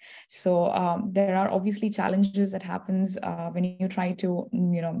place. So there are obviously challenges that happens when you try to,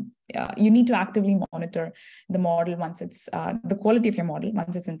 you need to actively monitor the model once it's, the quality of your model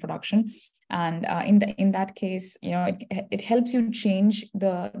once it's in production. And in that case, it helps you change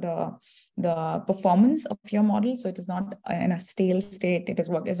the performance of your model, so it is not in a stale state. It's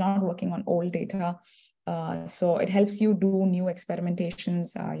not working on old data. So it helps you do new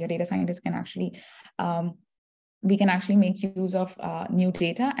experimentations. Your data scientists can actually, we can actually make use of new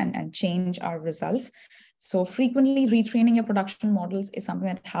data and change our results. So frequently retraining your production models is something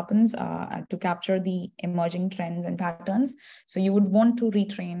that happens to capture the emerging trends and patterns. So you would want to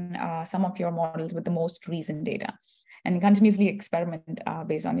retrain some of your models with the most recent data and continuously experiment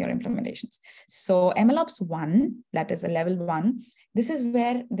based on your implementations. So MLOps 1, that is a level 1, this is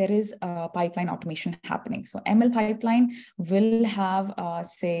where there is a pipeline automation happening. So ML pipeline will have,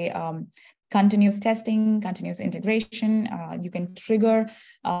 say, continuous testing, continuous integration. You can trigger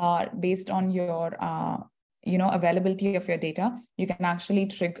based on your availability of your data. You can actually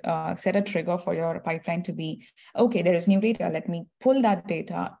set a trigger for your pipeline to be, okay, there is new data. Let me pull that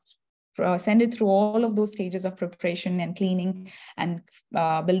data, send it through all of those stages of preparation and cleaning and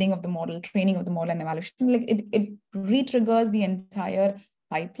building of the model, training of the model, and evaluation. Like it re-triggers the entire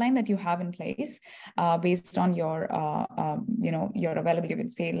pipeline that you have in place based on your your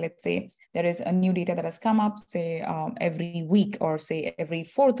availability. Let's say there is a new data that has come up, say every week or say every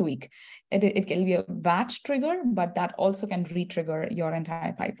 4th week. It can be a batch trigger, but that also can re-trigger your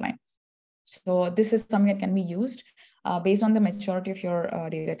entire pipeline. So this is something that can be used based on the maturity of your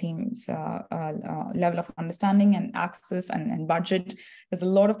data team's level of understanding and access and budget. There's a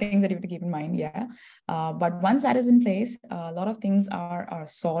lot of things that you have to keep in mind, yeah. But once that is in place, a lot of things are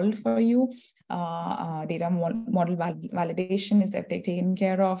solved for you. Data model validation is taken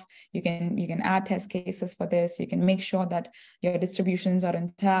care of. You can add test cases for this. You can make sure that your distributions are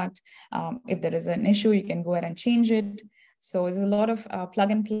intact. If there is an issue, you can go ahead and change it. So there's a lot of plug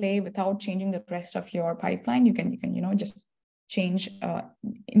and play without changing the rest of your pipeline. You can just change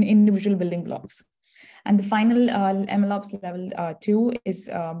in individual building blocks. And the final MLOps level 2 is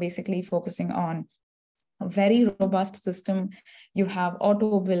basically focusing on a very robust system. You have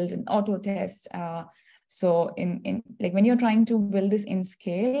auto builds and auto tests. So in like when you're trying to build this in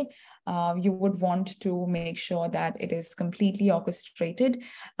scale, you would want to make sure that it is completely orchestrated.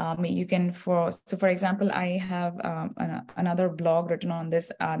 You can, for example, I have another blog written on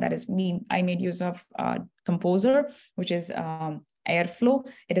this. That is I made use of Composer, which is Airflow.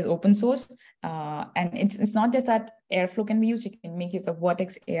 It is open source. And it's not just that Airflow can be used. You can make use of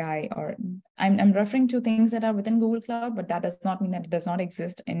Vertex AI, or I'm referring to things that are within Google Cloud, but that does not mean that it does not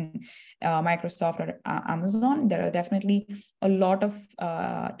exist in Microsoft or Amazon. There are definitely a lot of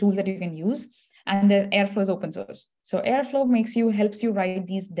tools that you can use. And the Airflow is open source. So Airflow helps you write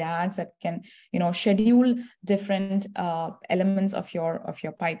these DAGs that can, schedule different elements of your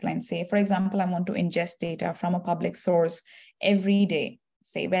pipeline. Say, for example, I want to ingest data from a public source every day,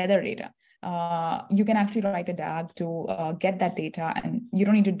 say weather data. You can actually write a DAG to get that data, and you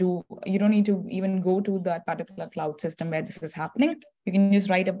don't need to even go to that particular cloud system where this is happening. You can just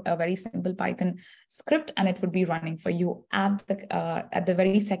write a very simple Python script, and it would be running for you at the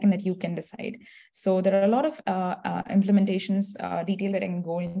very second that you can decide. So there are a lot of implementations detail that I can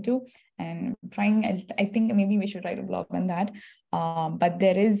go into, and I think maybe we should write a blog on that. But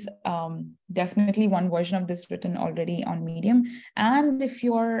there is definitely one version of this written already on Medium. And if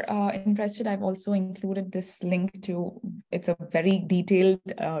you're interested, I've also included this link to, it's a very detailed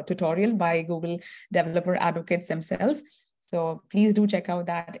tutorial by Google developer advocates themselves. So please do check out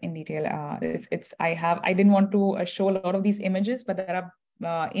that in detail. I didn't want to show a lot of these images, but there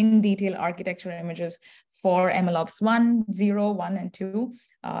are in detail architecture images for MLOps 1, 0, 1, and 2.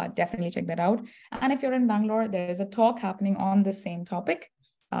 Definitely check that out. And if you're in Bangalore, there is a talk happening on the same topic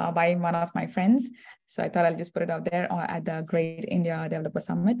by one of my friends. So I thought I'll just put it out there at the Great India Developer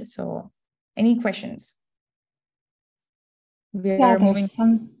Summit. So any questions? We're moving.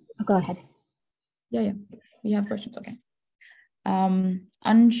 Go ahead. Yeah. We have questions. Okay.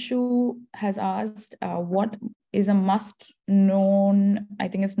 Anshu has asked, what is a known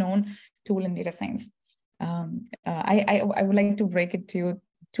tool in data science? I would like to break it to you.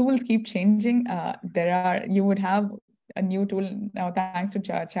 Tools keep changing. You would have a new tool now thanks to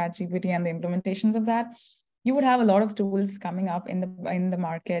ChatGPT and the implementations of that. You would have a lot of tools coming up in the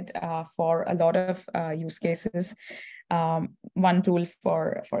market for a lot of use cases. One tool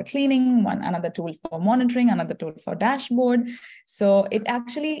for cleaning, another tool for monitoring, another tool for dashboard. So it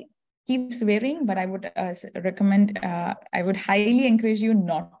actually keeps varying, but I would recommend, I would highly encourage you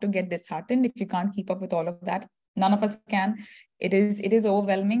not to get disheartened if you can't keep up with all of that. None of us can. It is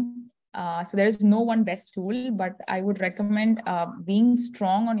overwhelming. So there is no one best tool, but I would recommend being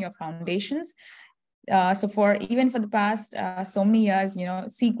strong on your foundations. So even for the past so many years,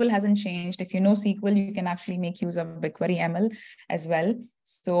 SQL hasn't changed. If you know SQL, you can actually make use of BigQuery ML as well.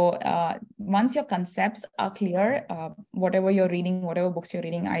 So once your concepts are clear, whatever you're reading, whatever books you're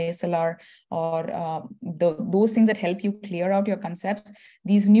reading, ISLR, or those things that help you clear out your concepts,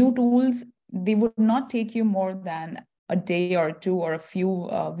 these new tools, they would not take you more than a day or two or a few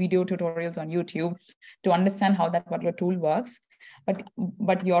video tutorials on YouTube to understand how that particular tool works.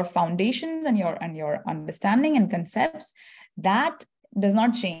 But your foundations and your understanding and concepts, that does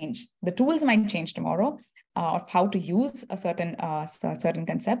not change. The tools might change tomorrow of how to use a certain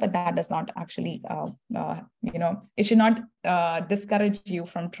concept, but that does not actually, it should not discourage you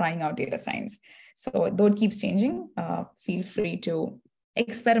from trying out data science. So though it keeps changing, feel free to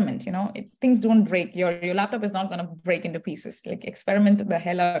experiment. Things don't break. Your laptop is not going to break into pieces. Like, experiment the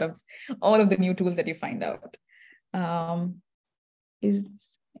hell out of all of the new tools that you find out. I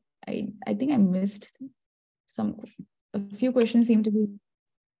think I missed a few questions seem to be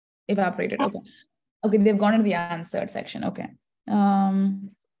evaporated. Okay, they've gone into the answered section. Okay.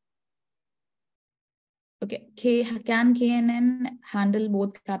 Okay, can KNN handle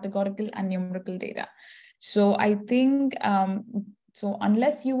both categorical and numerical data? So I think, so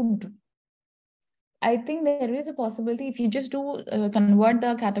unless I think there is a possibility if you just do convert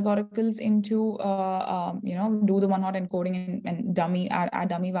the categoricals into, do the one-hot encoding and add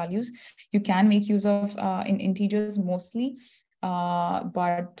dummy values, you can make use of in integers mostly.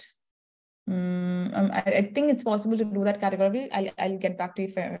 But I think it's possible to do that categorically. I'll get back to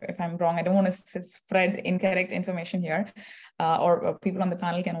you if I'm wrong. I don't want to spread incorrect information here, or people on the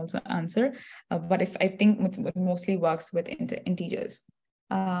panel can also answer. But I think it mostly works with integers.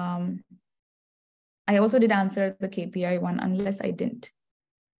 I also did answer the KPI one, unless I didn't.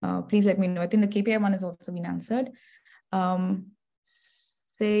 Please let me know. I think the KPI one has also been answered.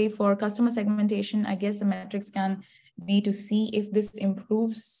 Say for customer segmentation, I guess the metrics can be to see if this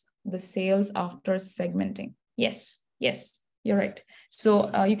improves the sales after segmenting. Yes, you're right.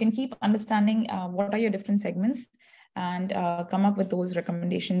 So you can keep understanding what are your different segments and come up with those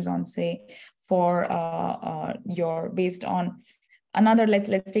recommendations on, say, for based on another,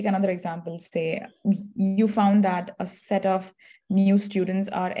 let's take another example. Say you found that a set of new students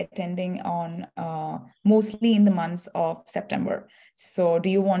are attending on mostly in the months of September. So do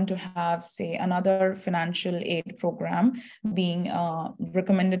you want to have, say, another financial aid program being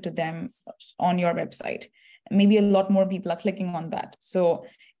recommended to them on your website? Maybe a lot more people are clicking on that. So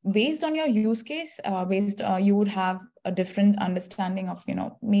based on your use case, you would have a different understanding of,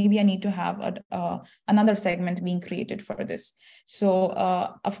 maybe I need to have another segment being created for this. So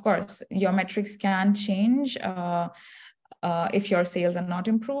of course, your metrics can change. If your sales are not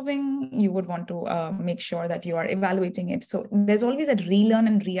improving, you would want to make sure that you are evaluating it. So there's always a relearn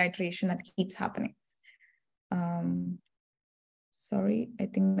and reiteration that keeps happening. Sorry, I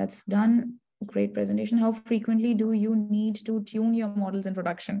think that's done. Great presentation. How frequently do you need to tune your models in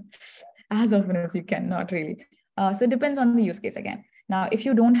production? As often as you can, not really. So it depends on the use case again. Now, if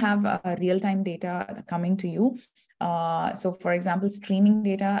you don't have real-time data coming to you, so for example, streaming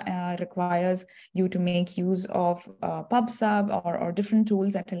data requires you to make use of PubSub or different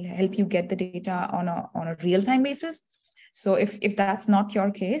tools that will help you get the data on a real-time basis. So if that's not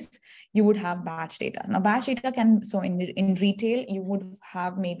your case, you would have batch data. Now, batch data can, so in retail, you would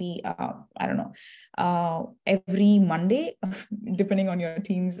have maybe, I don't know, every Monday, depending on your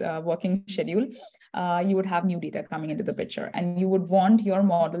team's working schedule, you would have new data coming into the picture, and you would want your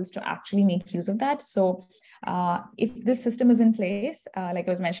models to actually make use of that. So if this system is in place, like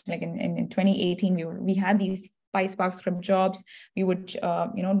I was mentioning, like in 2018, we had these PySpark script jobs. We would,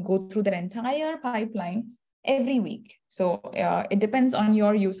 go through that entire pipeline every week. So it depends on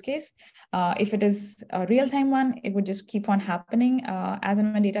your use case. If it is a real-time one, it would just keep on happening as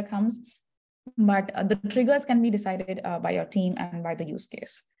and when data comes. But the triggers can be decided by your team and by the use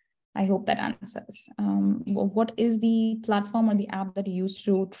case. I hope that answers. What is the platform or the app that you use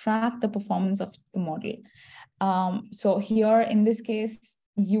to track the performance of the model? So here in this case,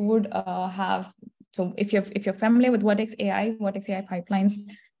 you would have, so if you're familiar with Vertex AI pipelines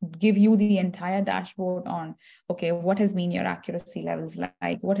give you the entire dashboard on, okay, what has been your accuracy levels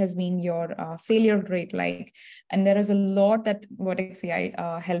like, what has been your failure rate like, and there is a lot that Vertex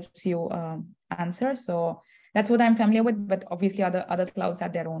AI helps you answer. So that's what I'm familiar with, but obviously other clouds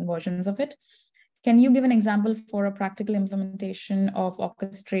have their own versions of it. Can you give an example for a practical implementation of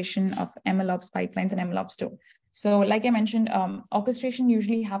orchestration of MLOps pipelines and MLOps too? So like I mentioned, orchestration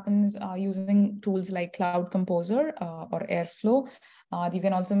usually happens using tools like Cloud Composer or Airflow. You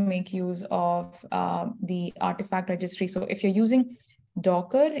can also make use of the artifact registry. So if you're using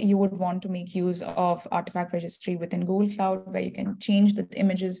Docker, you would want to make use of artifact registry within Google Cloud, where you can change the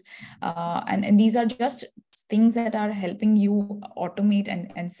images. And these are just things that are helping you automate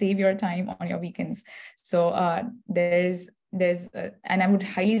and save your time on your weekends. So and I would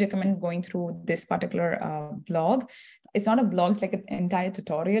highly recommend going through this particular blog. It's not a blog, it's like an entire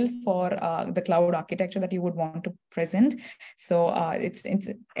tutorial for the cloud architecture that you would want to present. So I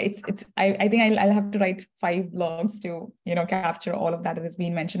think I'll have to write 5 blogs to capture all of that has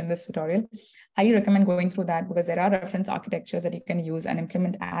been mentioned in this tutorial. Highly recommend going through that, because there are reference architectures that you can use and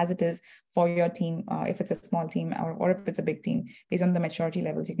implement as it is for your team, if it's a small team or if it's a big team. Based on the maturity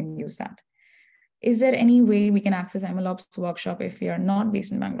levels, you can use that. Is there any way we can access MLOps workshop if we are not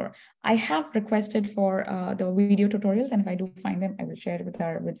based in Bangalore? I have requested for the video tutorials, and if I do find them, I will share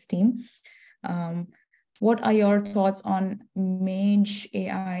it with team. What are your thoughts on Mage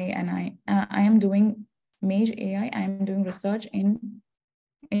AI? And I am doing Mage AI. I am doing research in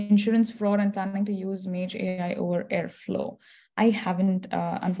insurance fraud and planning to use Mage AI over Airflow. I haven't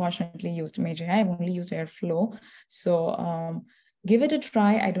unfortunately used Mage AI. I've only used Airflow. So give it a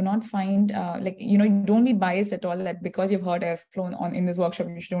try. I do not find don't be biased at all that because you've heard Airflow in this workshop,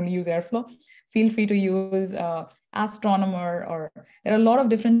 you should only use Airflow. Feel free to use Astronomer, or there are a lot of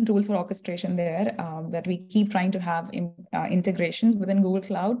different tools for orchestration there that we keep trying to have integrations within Google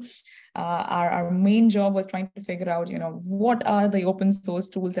Cloud. Our main job was trying to figure out, what are the open source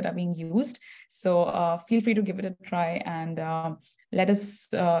tools that are being used. So feel free to give it a try and let us,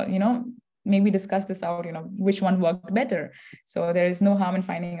 maybe discuss this out, which one worked better. So there is no harm in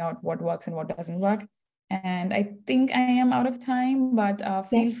finding out what works and what doesn't work. And I think I am out of time, but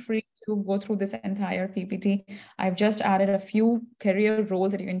feel free to go through this entire PPT. I've just added a few career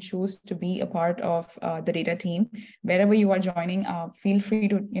roles that you can choose to be a part of the data team. Wherever you are joining, feel free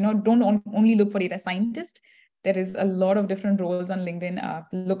to, don't only look for data scientist. There is a lot of different roles on LinkedIn.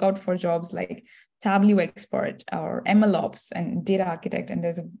 Look out for jobs like Tableau expert or MLOps and data architect. And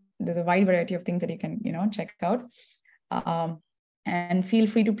there's a wide variety of things that you can, check out. And feel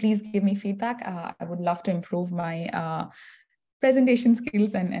free to please give me feedback. I would love to improve my presentation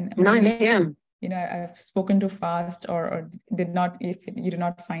skills and 9 a.m. I've spoken too fast or did not, if you do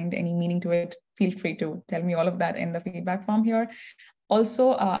not find any meaning to it, feel free to tell me all of that in the feedback form here.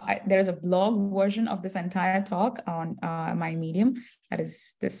 Also, there is a blog version of this entire talk on my Medium, that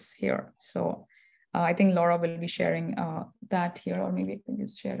is this here. So I think Laura will be sharing that here, or maybe I can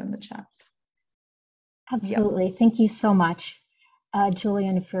just share it in the chat. Absolutely. Yep. Thank you so much,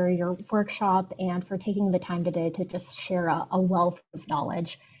 Julian, for your workshop and for taking the time today to just share a wealth of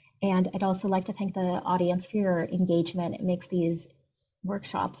knowledge. And I'd also like to thank the audience for your engagement. It makes these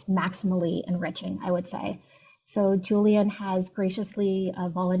workshops maximally enriching, I would say. So Julian has graciously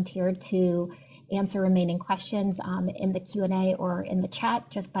volunteered to answer remaining questions in the Q&A or in the chat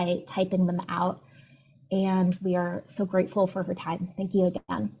just by typing them out. And we are so grateful for her time. Thank you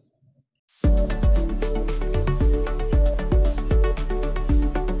again.